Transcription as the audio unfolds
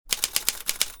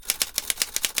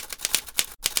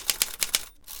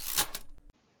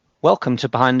Welcome to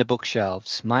Behind the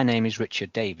Bookshelves. My name is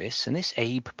Richard Davis, and this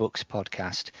Abe Books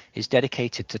podcast is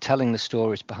dedicated to telling the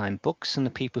stories behind books and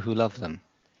the people who love them.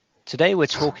 Today we're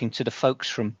talking to the folks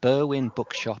from Berwyn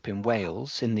Bookshop in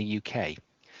Wales in the UK,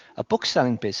 a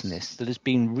bookselling business that has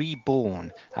been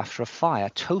reborn after a fire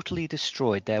totally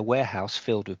destroyed their warehouse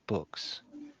filled with books.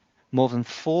 More than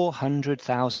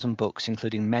 400,000 books,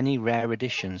 including many rare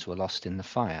editions, were lost in the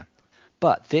fire.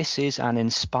 But this is an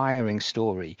inspiring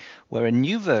story where a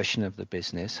new version of the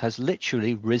business has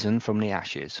literally risen from the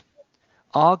ashes.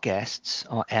 Our guests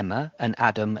are Emma and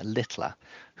Adam Littler,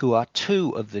 who are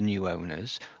two of the new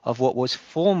owners of what was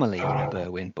formerly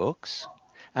Berwyn Books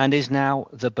and is now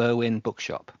the Berwyn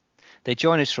Bookshop. They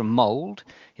join us from Mold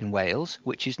in Wales,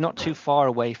 which is not too far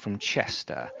away from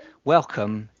Chester.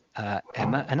 Welcome,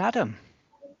 Emma and Adam.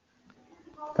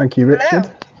 Thank you, Richard.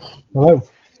 Hello.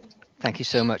 Thank you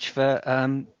so much for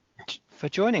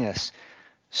joining us.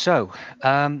 So,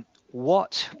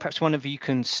 perhaps one of you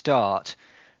can start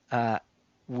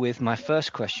with my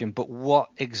first question, but what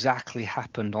exactly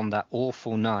happened on that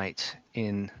awful night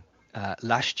in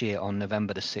last year on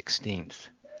November the 16th?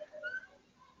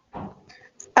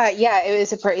 Yeah, it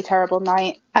was a pretty terrible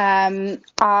night.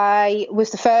 I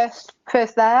was the first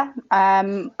there.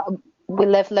 We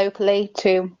live locally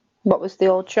to what was the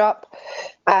old shop.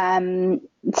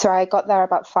 So I got there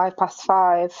about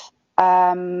 5:05,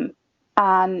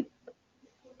 and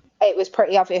it was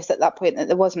pretty obvious at that point that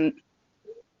it wasn't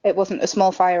a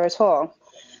small fire at all.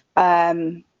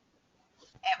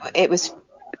 It was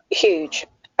huge.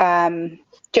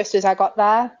 Just as I got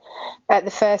there,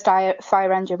 the first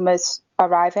fire engine was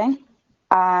arriving,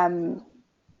 and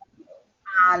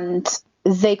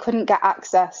they couldn't get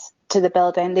access to the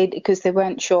building because they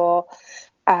weren't sure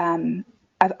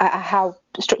how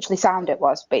structurally sound it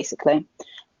was, basically.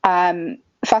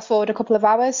 Fast forward a couple of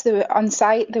hours, they were on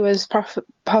site. There was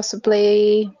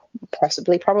probably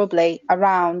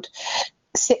around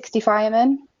 60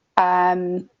 firemen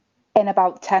in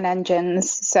about 10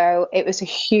 engines. So it was a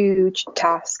huge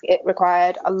task. It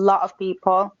required a lot of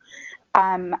people.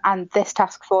 And this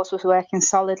task force was working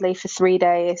solidly for 3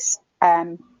 days,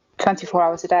 24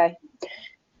 hours a day.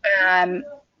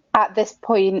 At this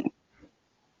point,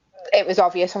 it was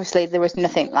obvious, obviously, there was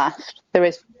nothing left.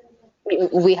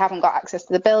 We haven't got access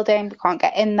to the building. We can't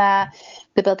get in there.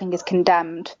 The building is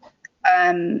condemned.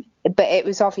 But it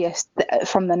was obvious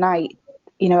from the night,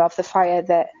 of the fire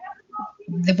that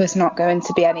there was not going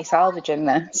to be any salvaging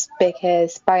this,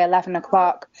 because by 11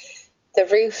 o'clock, the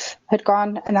roof had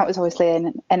gone, and that was obviously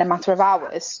in a matter of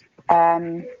hours.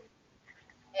 It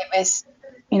was,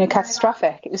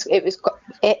 catastrophic. It was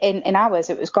in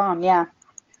hours. It was gone. Yeah.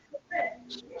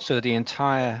 So the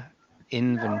entire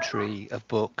inventory of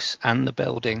books and the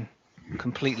building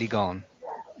completely gone.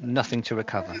 Nothing to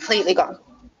recover. Completely gone.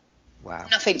 Wow.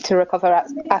 Nothing to recover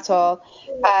at all.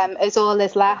 As all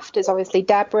is left is obviously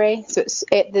debris. So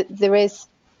there is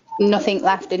nothing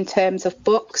left in terms of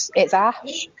books. It's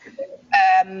ash.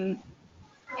 In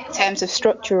terms of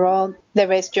structural,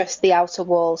 there is just the outer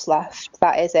walls left.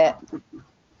 That is it.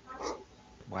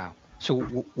 Wow. So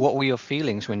what were your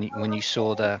feelings when you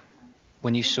saw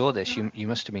this? You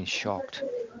must have been shocked.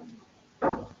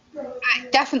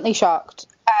 Definitely shocked.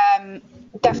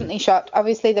 Definitely shocked.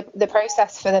 Obviously, the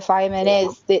process for the firemen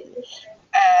is that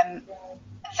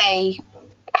they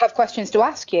have questions to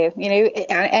ask you,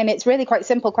 and it's really quite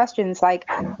simple questions like,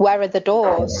 where are the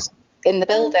doors in the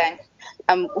building?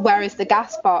 Where is the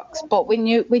gas box? But when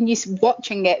you're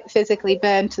watching it physically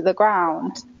burn to the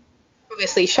ground,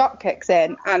 obviously shock kicks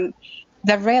in, and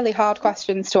they're really hard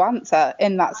questions to answer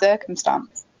in that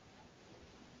circumstance.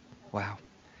 Wow.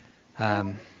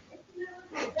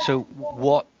 So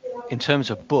what, in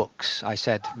terms of books, I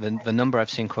said the number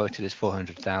I've seen quoted is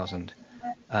 400,000,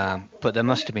 but there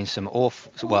must have been some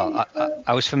awful. Well,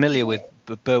 I was familiar with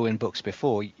Berwyn Books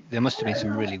before. There must have been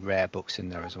some really rare books in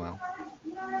there as well.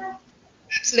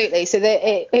 Absolutely. So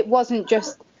it wasn't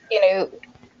just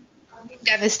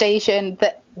devastation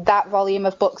that volume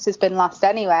of books has been lost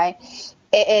anyway.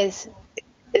 It is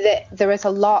that there is a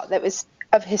lot that was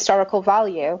of historical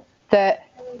value that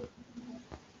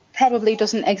probably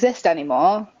doesn't exist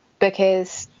anymore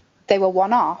because they were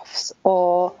one-offs,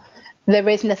 or there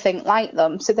is nothing like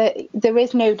them. So there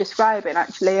is no describing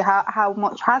actually how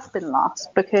much has been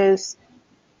lost, because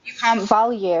you can't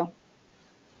value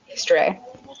history.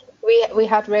 We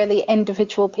had really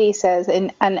individual pieces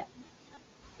and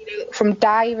from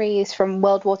diaries from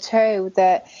World War II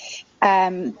that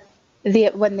when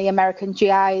the American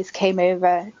GIs came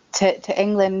over to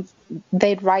England,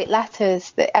 they'd write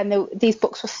letters and these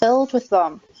books were filled with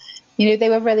them. They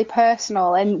were really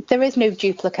personal, and there is no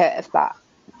duplicate of that.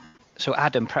 So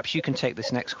Adam, perhaps you can take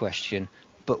this next question.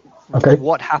 But Okay.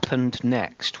 what happened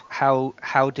next? How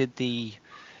did the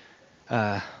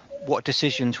what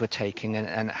decisions were taken,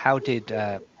 and how did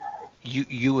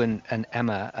you and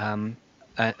Emma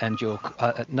and your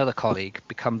another colleague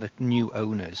become the new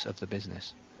owners of the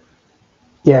business?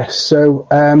 Yes. So,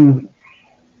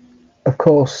 of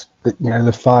course,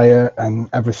 the fire and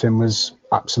everything was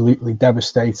absolutely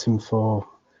devastating for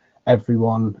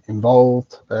everyone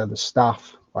involved. The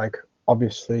staff, like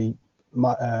obviously,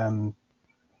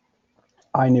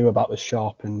 I knew about the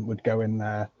shop and would go in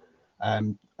there,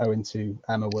 owing to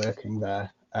Emma working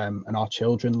there, and our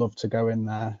children loved to go in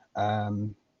there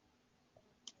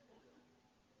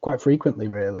quite frequently,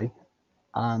 really.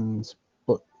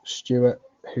 But Stuart,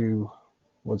 who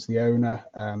was the owner,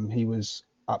 he was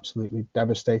absolutely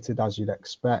devastated, as you'd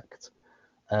expect.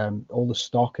 All the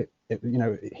stock,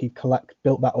 he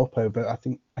built that up over, I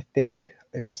think it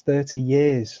was 30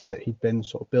 years that he'd been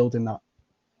sort of building that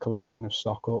collection of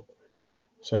stock up.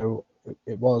 So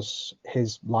it was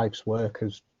his life's work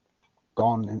has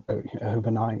gone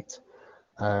overnight.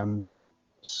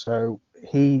 So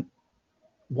he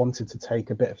wanted to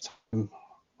take a bit of time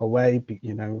away, but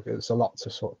it was a lot to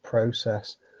sort of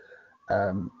process.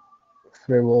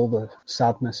 Through all the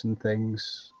sadness and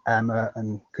things, Emma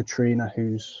and Katrina,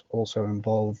 who's also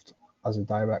involved as a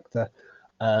director,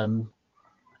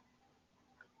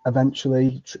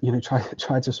 eventually,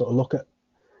 try to sort of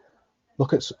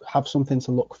have something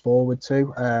to look forward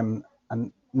to, and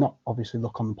not obviously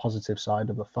look on the positive side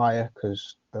of the fire,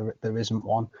 because there isn't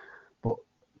one, but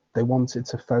they wanted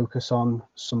to focus on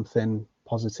something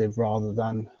positive rather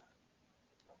than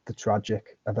the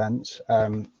tragic events.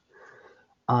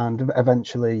 And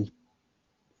eventually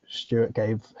Stuart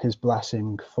gave his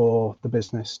blessing for the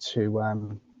business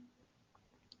to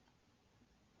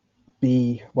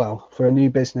for a new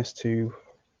business to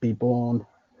be born,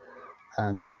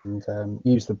 and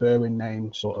use the Berwyn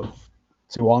name sort of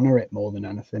to honour it more than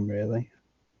anything, really.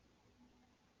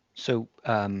 So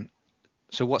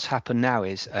so what's happened now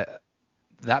is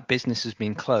that business has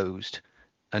been closed,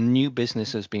 a new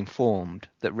business has been formed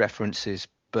that references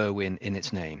Berwyn in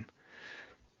its name.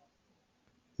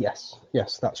 Yes,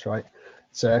 that's right.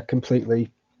 It's a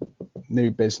completely new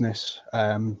business,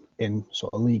 in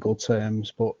sort of legal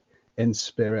terms, but in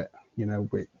spirit, we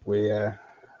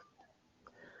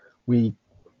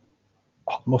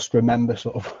must remember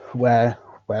sort of where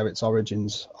its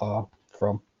origins are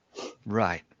from.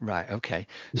 Right, okay.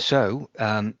 So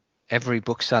every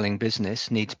book-selling business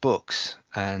needs books,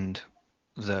 and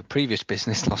the previous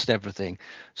business lost everything.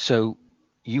 So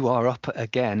you are up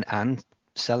again and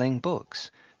selling books.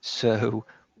 So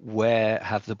where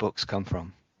have the books come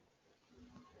from?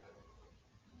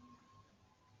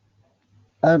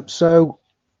 So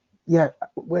yeah,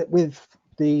 with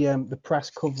the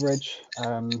press coverage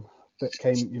that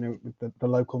came, with the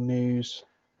local news,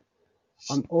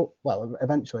 and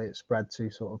eventually it spread to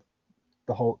sort of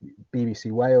the whole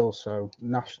BBC Wales, so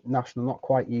national, not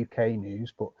quite UK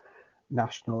news, but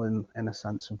national in a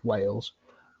sense of Wales.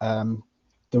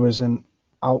 There was an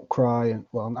outcry and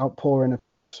an outpouring of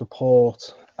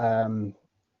support from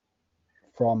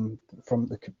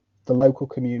the local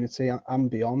community and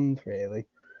beyond, really.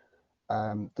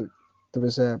 There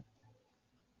was it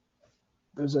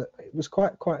was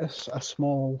quite a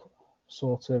small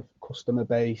sort of customer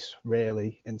base,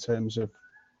 really, in terms of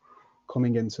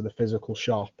coming into the physical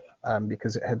shop,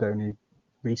 because it had only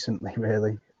recently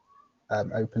really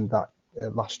opened that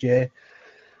last year.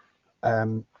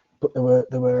 But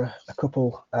there were a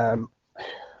couple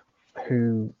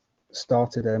who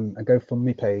started a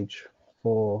GoFundMe page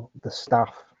for the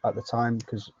staff at the time,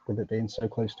 because with it being so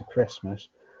close to Christmas,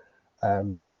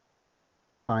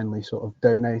 finally sort of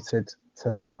donated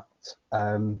to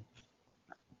that.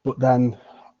 But then,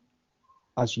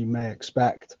 as you may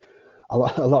expect, a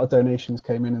lot of donations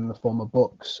came in the form of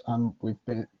books, and we've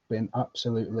been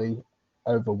absolutely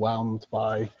overwhelmed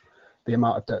by the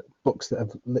amount of books that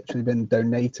have literally been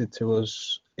donated to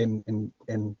us in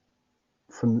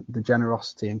from the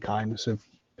generosity and kindness of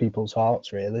people's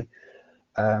hearts, really.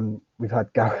 We've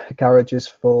had garages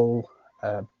full,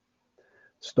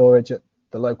 storage at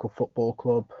the local football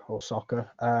club or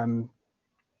soccer,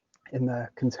 in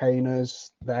their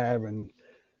containers there, and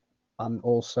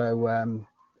also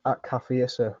at Cafe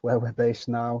Issa, where we're based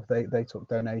now, they took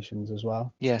donations as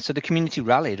well. Yeah, so the community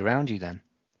rallied around you then.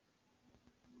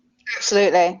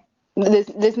 Absolutely.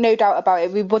 There's no doubt about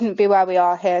it. We wouldn't be where we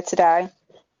are here today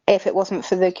if it wasn't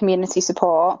for the community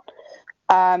support.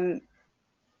 They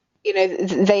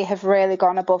have really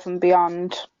gone above and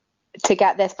beyond to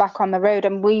get this back on the road,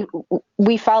 and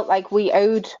we felt like we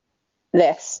owed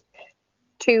this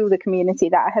to the community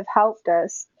that have helped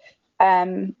us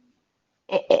in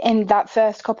that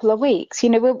first couple of weeks. You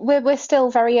know, we're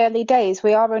still very early days.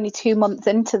 We are only 2 months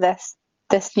into this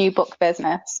new book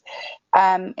business.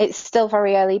 It's still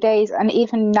very early days, and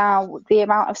even now, the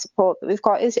amount of support that we've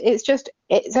got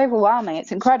it's overwhelming.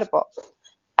 It's incredible.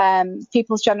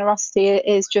 People's generosity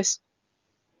is just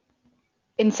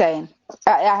insane.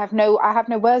 I have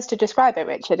no words to describe it,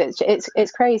 Richard.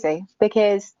 It's crazy,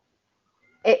 because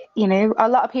a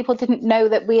lot of people didn't know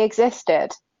that we existed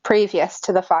previous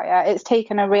to the fire. It's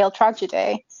taken a real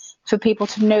tragedy for people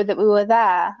to know that we were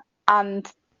there,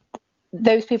 and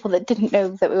those people that didn't know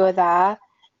that we were there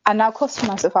are now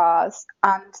customers of ours,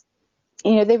 and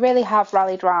they really have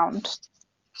rallied round.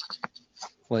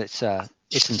 Well, it's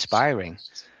inspiring.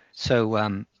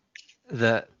 So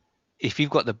if you've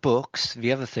got the books,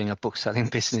 the other thing a book selling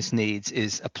business needs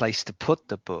is a place to put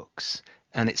the books.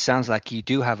 And it sounds like you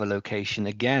do have a location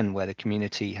again where the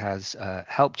community has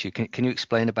helped you. Can you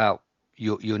explain about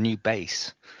your new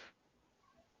base?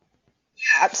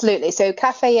 Yeah, absolutely. So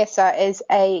Cafe Issa is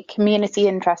a community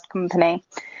interest company.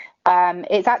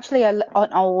 It's actually an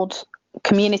old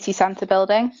community centre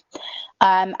building,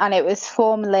 and it was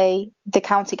formerly the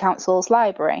county council's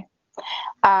library.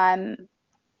 In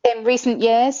recent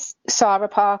years, Sarah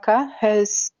Parker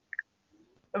has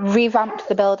revamped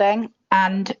the building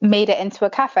and made it into a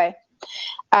cafe.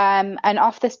 And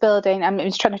off this building, I'm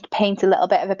just trying to paint a little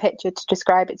bit of a picture to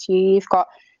describe it to you. You've got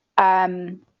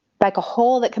like a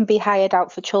hall that can be hired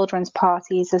out for children's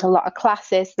parties. There's a lot of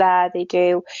classes there. They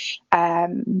do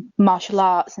martial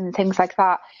arts and things like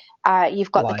that.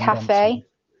 You've got the cafe. Dancing.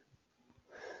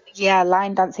 Yeah,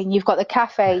 line dancing. You've got the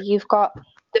cafe. You've got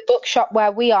the bookshop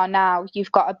where we are now.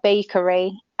 You've got a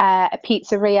bakery, a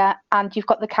pizzeria, and you've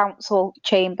got the council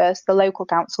chambers, the local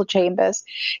council chambers.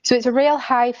 So it's a real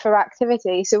hive for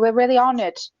activity. So we're really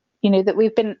honoured, that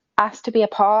we've been asked to be a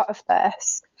part of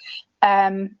this.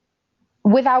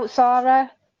 Without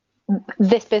Sarah,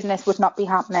 this business would not be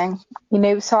happening.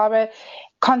 Sarah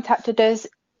contacted us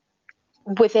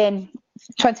within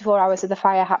 24 hours of the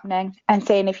fire happening and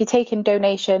saying, if you're taking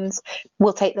donations,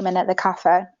 we'll take them in at the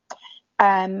cafe.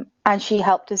 And she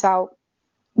helped us out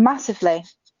massively,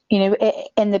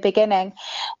 in the beginning.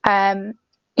 Roll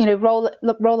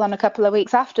on a couple of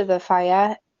weeks after the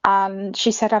fire, and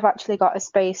she said, I've actually got a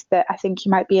space that I think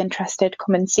you might be interested.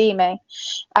 Come and see me.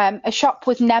 A shop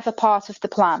was never part of the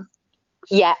plan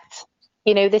yet.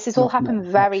 This has all happened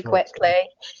very quickly.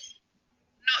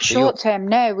 Not short term,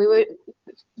 no. We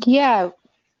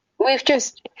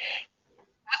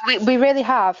really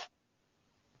have.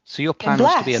 So your plan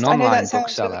was to be an online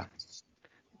bookseller.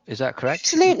 Is that correct?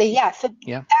 Absolutely, yes.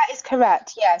 Yeah. That is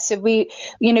correct. Yeah. So we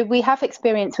have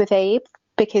experience with Abe,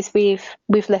 because we've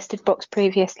listed books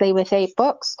previously with Abe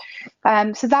Books.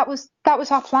 So that was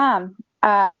our plan.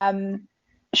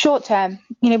 Short term,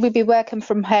 we'd be working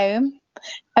from home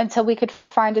until we could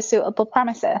find a suitable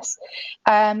premises.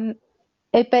 But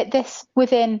this,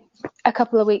 within a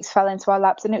couple of weeks, fell into our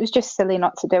laps, and it was just silly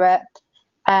not to do it.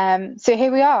 So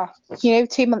here we are, 2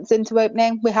 months into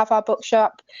opening. We have our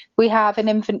bookshop. We have an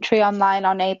inventory online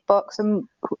on Abe Books, and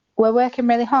we're working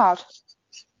really hard.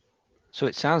 So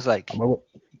it sounds like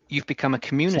you've become a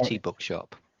community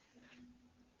bookshop.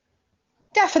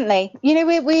 Definitely.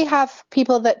 We have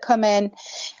people that come in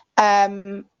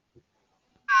and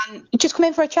just come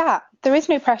in for a chat. There is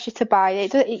no pressure to buy.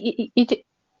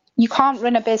 You can't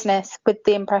run a business with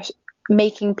the impression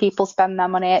making people spend their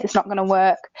money. It's not going to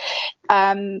work.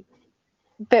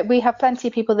 But we have plenty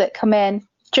of people that come in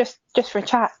just for a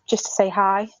chat, just to say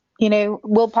hi.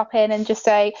 We'll pop in and just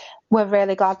say, we're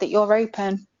really glad that you're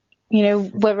open.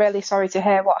 We're really sorry to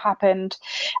hear what happened.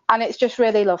 And it's just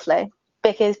really lovely,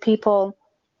 because people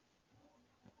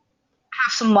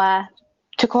have somewhere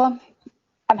to come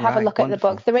and have a look at the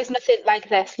book. There is nothing like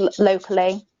this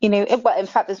locally. Well, in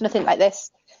fact, there's nothing like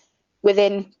this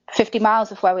within 50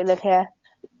 miles of where we live here.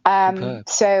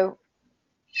 So,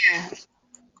 yeah.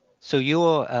 So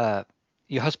your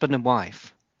husband and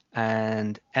wife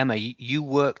and Emma, you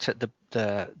worked at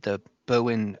the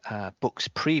Bowen Books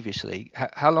previously.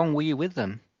 How long were you with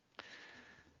them?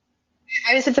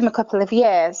 I was with them a couple of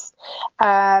years.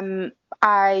 I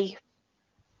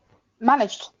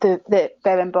managed the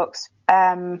Bowen Books.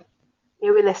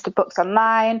 We listed books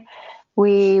online.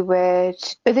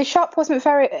 The shop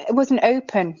wasn't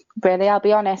open, really, I'll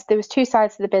be honest. There was two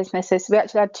sides to the businesses. We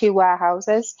actually had two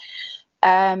warehouses.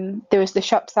 There was the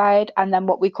shop side, and then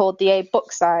what we called the Abe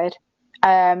Book side.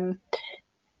 And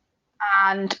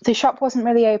the shop wasn't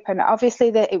really open.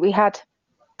 Obviously, we had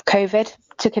COVID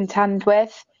to contend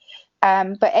with,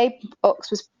 but Abe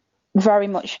Books was very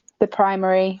much the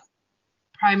primary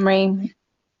primary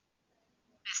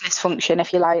business function,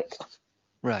 if you like.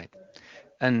 Right.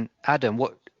 And Adam,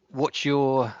 what's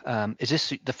your is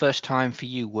this the first time for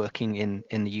you working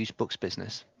in the used books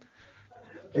business?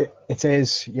 It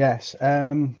is, yes. I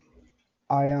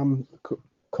am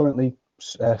currently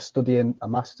studying a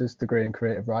master's degree in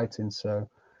creative writing, so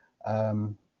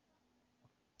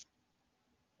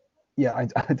yeah,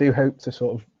 I do hope to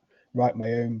sort of write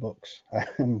my own books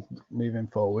moving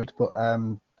forward. But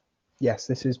yes,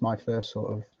 this is my first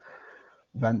sort of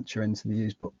venture into the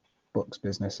used books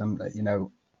business, and you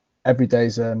know, every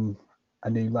day's a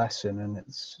new lesson, and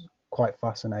it's quite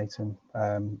fascinating,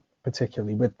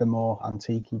 particularly with the more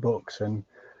antique books and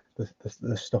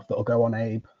the stuff that'll go on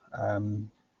Abe.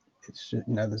 It's just,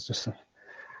 you know, there's just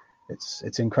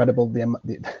it's incredible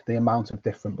the amount of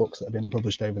different books that have been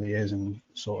published over the years, and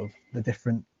sort of the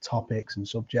different topics and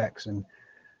subjects and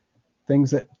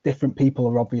things that different people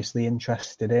are obviously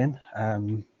interested in.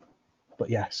 But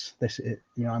yes, you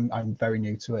know, I'm very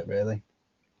new to it, really.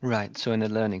 Right. So in a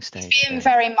learning stage. Being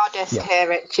very modest here,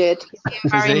 Richard.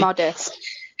 He's being very modest.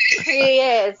 He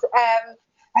is.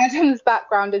 Adam's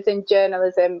background is in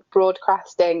journalism,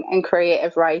 broadcasting, and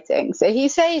creative writing. So he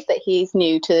says that he's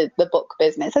new to the book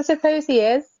business. I suppose he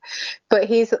is, but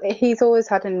he's always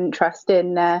had an interest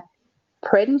in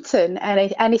print and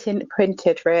anything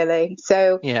printed, really.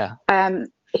 So yeah,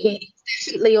 he's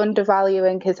definitely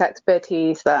undervaluing his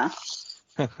expertise there.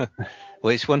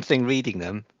 Well, it's one thing reading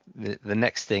them. The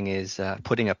next thing is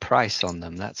putting a price on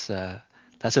them. That's a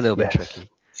little bit tricky.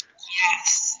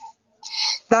 Yes.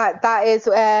 That is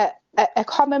a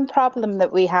common problem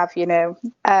that we have, you know.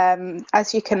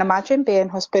 As you can imagine, being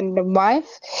husband and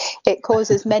wife, it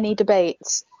causes many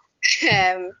debates.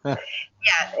 Yeah,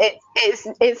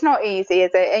 it's not easy,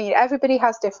 is it? And everybody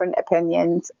has different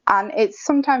opinions, and it's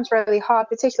sometimes really hard,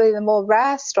 particularly the more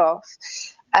rare stuff.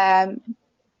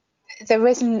 There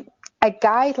isn't a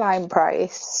guideline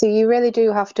price, so you really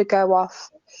do have to go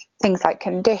off things like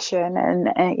condition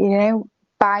and you know,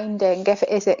 binding.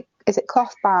 Is it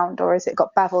cloth bound, or is it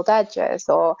got beveled edges,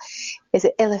 or is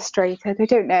it illustrated? I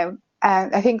don't know.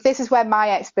 I think this is where my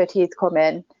expertise come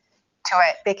in to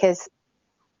it, because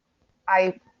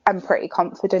I'm pretty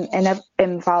confident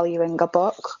in valuing a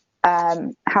book.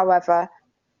 However,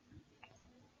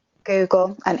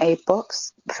 Google and Abe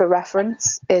Books, for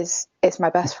reference, is my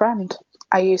best friend.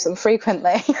 I use them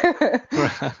frequently.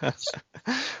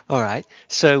 All right.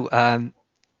 So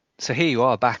so here you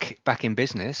are back in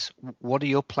business. What are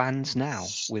your plans now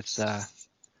with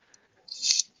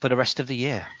for the rest of the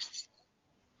year?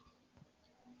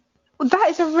 Well, that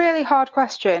is a really hard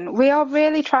question. We are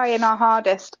really trying our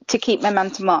hardest to keep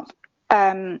momentum up.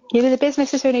 You know, the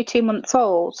business is only 2 months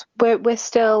old. We're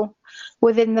still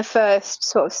within the first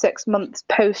sort of 6 months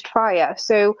post fire.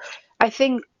 So I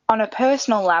think on a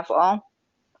personal level,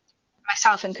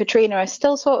 myself and Katrina are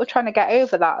still sort of trying to get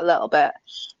over that a little bit.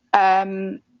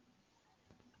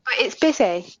 But it's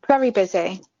busy, very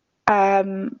busy.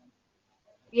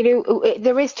 You know,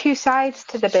 there is two sides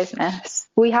to the business.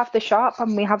 We have the shop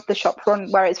and we have the shop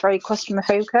front where it's very customer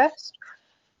focused.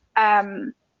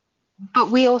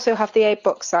 But we also have the Abe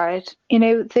Books side. You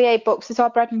know, the Abe Books is our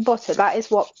bread and butter. That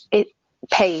is what it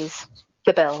pays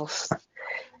the bills.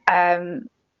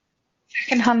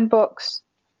 Second-hand books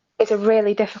is a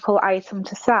really difficult item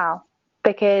to sell,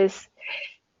 because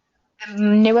the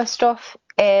newer stuff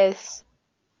is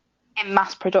in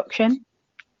mass production.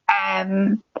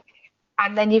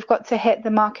 And then you've got to hit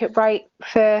the market right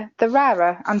for the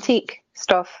rarer antique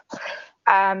stuff.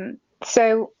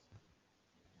 So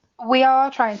we are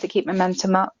trying to keep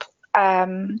momentum up.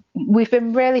 We've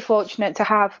been really fortunate to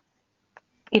have,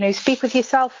 you know, Speak With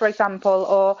Yourself, for example,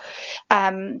 or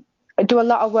do a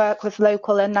lot of work with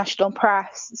local and national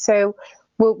press. So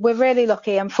we're really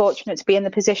lucky and fortunate to be in the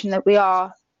position that we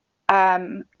are.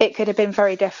 It could have been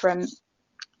very different.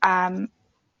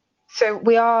 So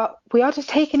we are just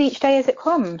taking each day as it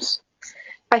comes.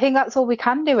 I think that's all we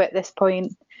can do at this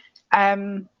point.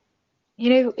 You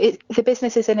know, the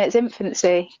business is in its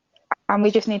infancy, and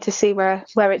we just need to see where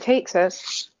it takes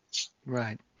us.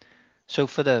 Right. So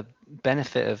for the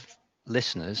benefit of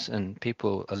listeners, and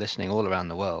people are listening all around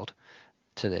the world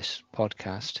to this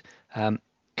podcast, can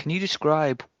you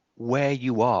describe where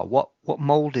you are, what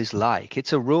Mold is like?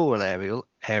 It's a rural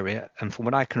area, and from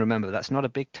what I can remember, that's not a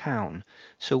big town.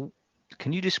 So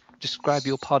can you just describe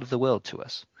your part of the world to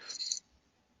us?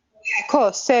 Yeah, of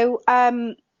course. So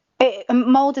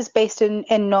Mold is based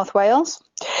in North Wales.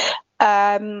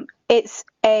 It's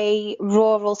a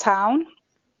rural town.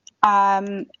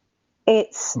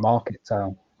 It's market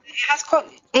town.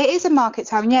 It is a market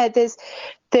town. Yeah,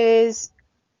 there's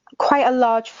quite a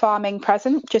large farming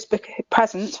presence, just because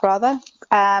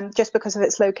of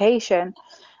its location.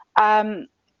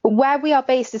 Where we are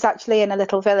based is actually in a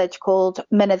little village called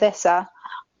Minnedyssa,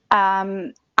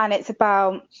 and it's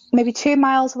about maybe 2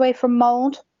 miles away from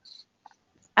Mold.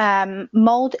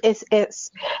 Mold is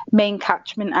its main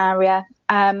catchment area.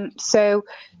 So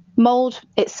Mold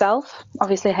itself,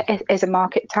 obviously, is a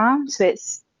market town. So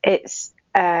it's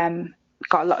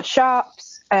got a lot of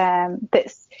shops.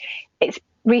 It's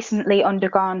recently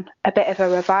undergone a bit of a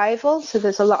revival. So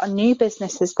there's a lot of new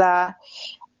businesses there.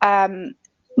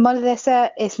 Minnedyssa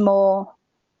is more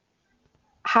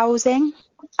housing.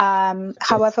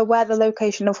 However, where the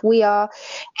location of we are,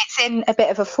 it's in a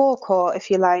bit of a forecourt, if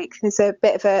you like. There's a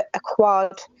bit of a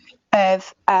quad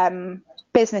of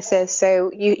businesses.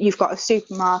 So you've got a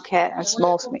supermarket, a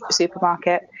small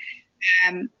supermarket.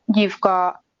 You've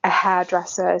got a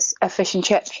hairdresser's, a fish and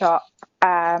chip shop,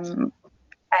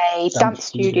 a dance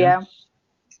studio.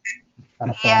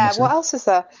 And a pharmacy. Yeah, what else is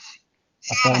there?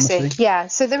 A pharmacy. Yeah,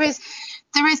 so there is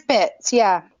bits,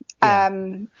 yeah.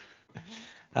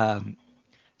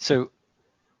 So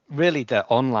really the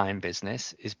online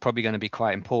business is probably going to be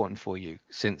quite important for you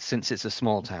since it's a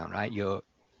small town, right? You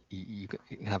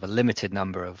have a limited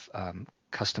number of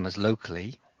customers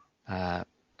locally.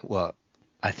 Well,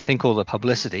 I think all the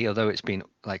publicity, although it's been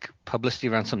like publicity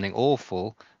around something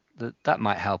awful, that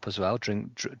might help as well,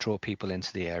 draw people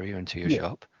into the area, into your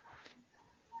shop.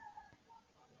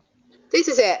 This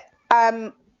is it.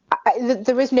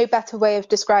 There is no better way of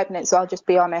describing it, so I'll just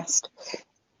be honest.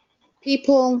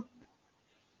 People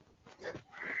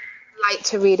like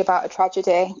to read about a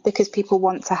tragedy because people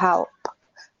want to help.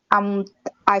 And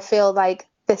I feel like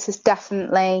this has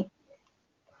definitely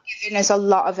given us a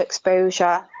lot of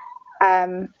exposure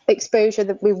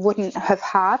that we wouldn't have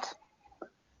had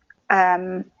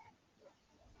had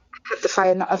the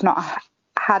fire not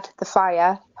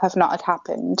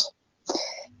happened.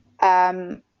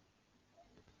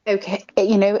 Okay,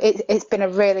 it's been a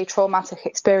really traumatic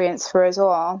experience for us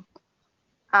all,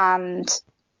 and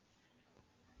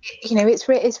it's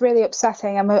really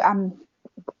upsetting, and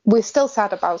we're still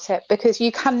sad about it because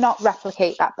you cannot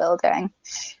replicate that building.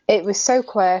 It was so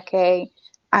quirky,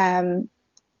 and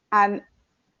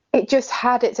it just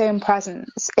had its own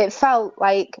presence. It felt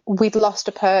like we'd lost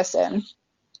a person,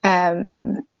 but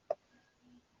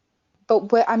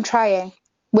I'm trying.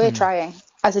 We're trying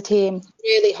as a team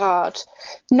really hard,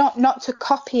 not to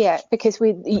copy it because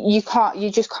you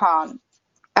just can't,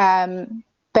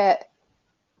 but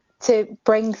to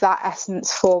bring that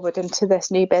essence forward into this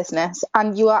new business.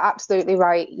 And you are absolutely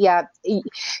right. Yeah,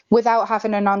 without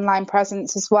having an online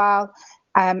presence as well,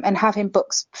 and having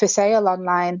books for sale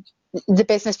online, the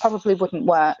business probably wouldn't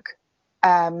work.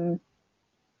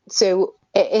 So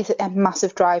it is a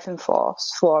massive driving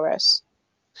force for us.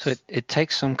 So it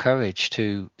takes some courage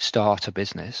to start a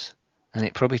business, and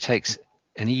it probably takes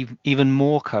even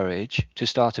more courage to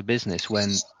start a business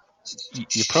when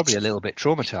you're probably a little bit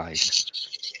traumatized.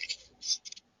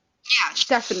 Yeah,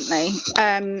 definitely.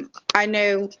 I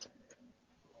know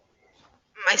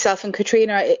myself and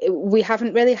Katrina, we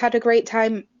haven't really had a great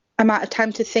amount of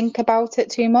time to think about it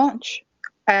too much.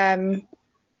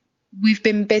 We've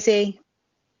been busy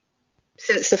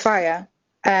since the fire.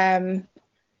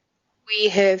 We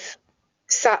have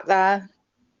sat there,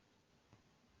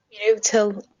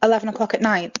 till 11 o'clock at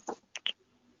night,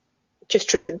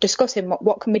 just discussing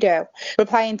what can we do,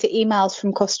 replying to emails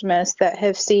from customers that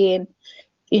have seen,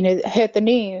 heard the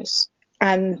news,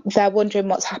 and they're wondering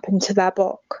what's happened to their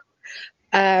book.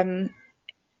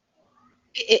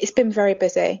 It's been very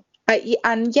busy.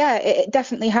 And yeah, it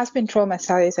definitely has been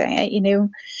traumatizing.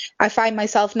 I find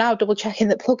myself now double checking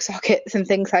that plug sockets and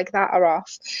things like that are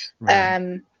off.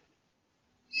 Right.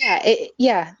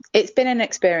 It's been an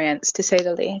experience, to say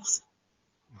the least.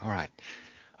 All right.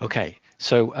 Okay.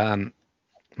 So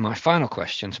my final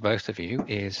question to both of you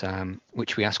is,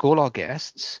 which we ask all our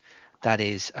guests, that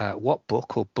is, what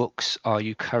book or books are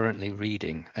you currently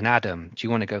reading? And Adam, do you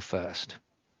want to go first?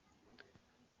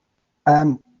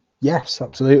 Yes,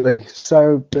 absolutely.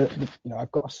 So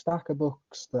I've got a stack of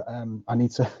books that I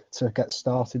need to get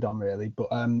started on, really. But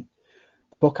the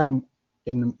book I'm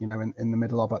in the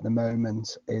middle of at the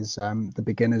moment is The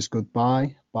Beginner's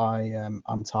Goodbye by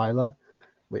Anne Tyler,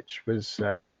 which was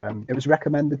it was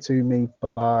recommended to me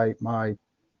by my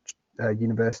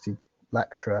university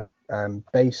lecturer,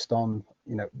 based on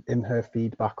in her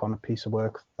feedback on a piece of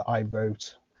work that I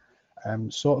wrote,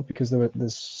 sort of because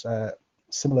there's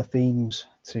similar themes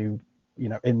to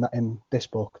in this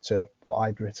book to what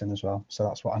I'd written as well. So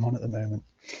that's what I'm on at the moment.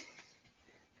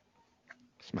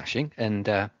 Smashing. And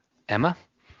Emma?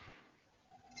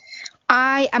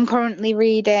 I am currently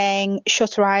reading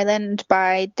Shutter Island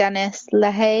by Dennis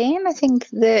Lehane, I think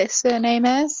the surname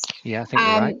is. Yeah, I think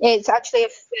you're right. It's actually a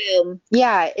film.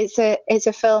 Yeah, it's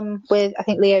a film with, I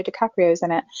think, Leo DiCaprio's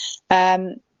in it.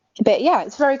 But yeah,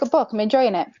 it's a very good book. I'm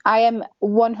enjoying it. I am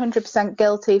 100%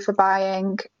 guilty for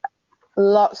buying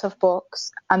lots of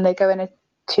books and they go in a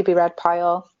to be read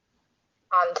pile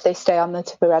and they stay on the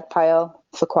to be read pile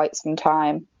for quite some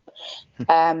time.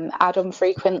 Adam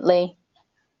frequently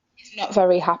is not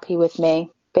very happy with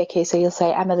me because he'll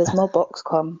say, Emma, there's more books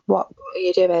come. What are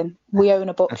you doing? We own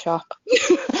a bookshop.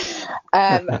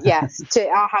 Yes,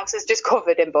 our house is just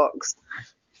covered in books.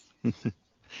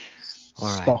 All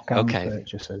right. Stock and Okay.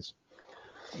 purchases.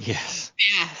 Yes.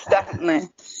 Yes, definitely.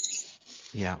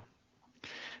 Yeah.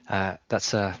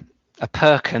 That's a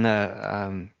perk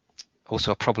and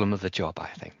also a problem of the job, I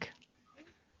think.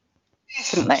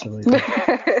 Definitely.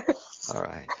 All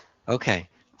right. Okay.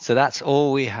 So that's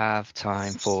all we have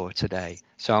time for today.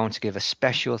 So I want to give a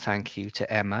special thank you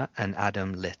to Emma and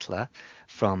Adam Littler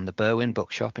from the Berwyn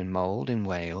Bookshop in Mold in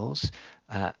Wales.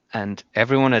 And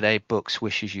everyone at Abe Books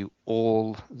wishes you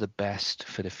all the best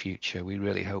for the future. We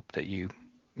really hope that you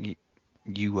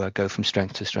go from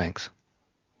strength to strength.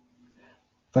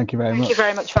 Thank you very much. Thank you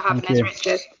very much for having us,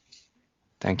 Richard.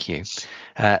 Thank you.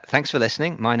 Thanks for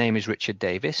listening. My name is Richard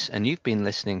Davis, and you've been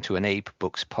listening to an Abe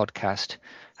Books podcast,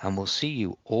 and we'll see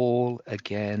you all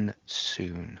again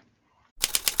soon.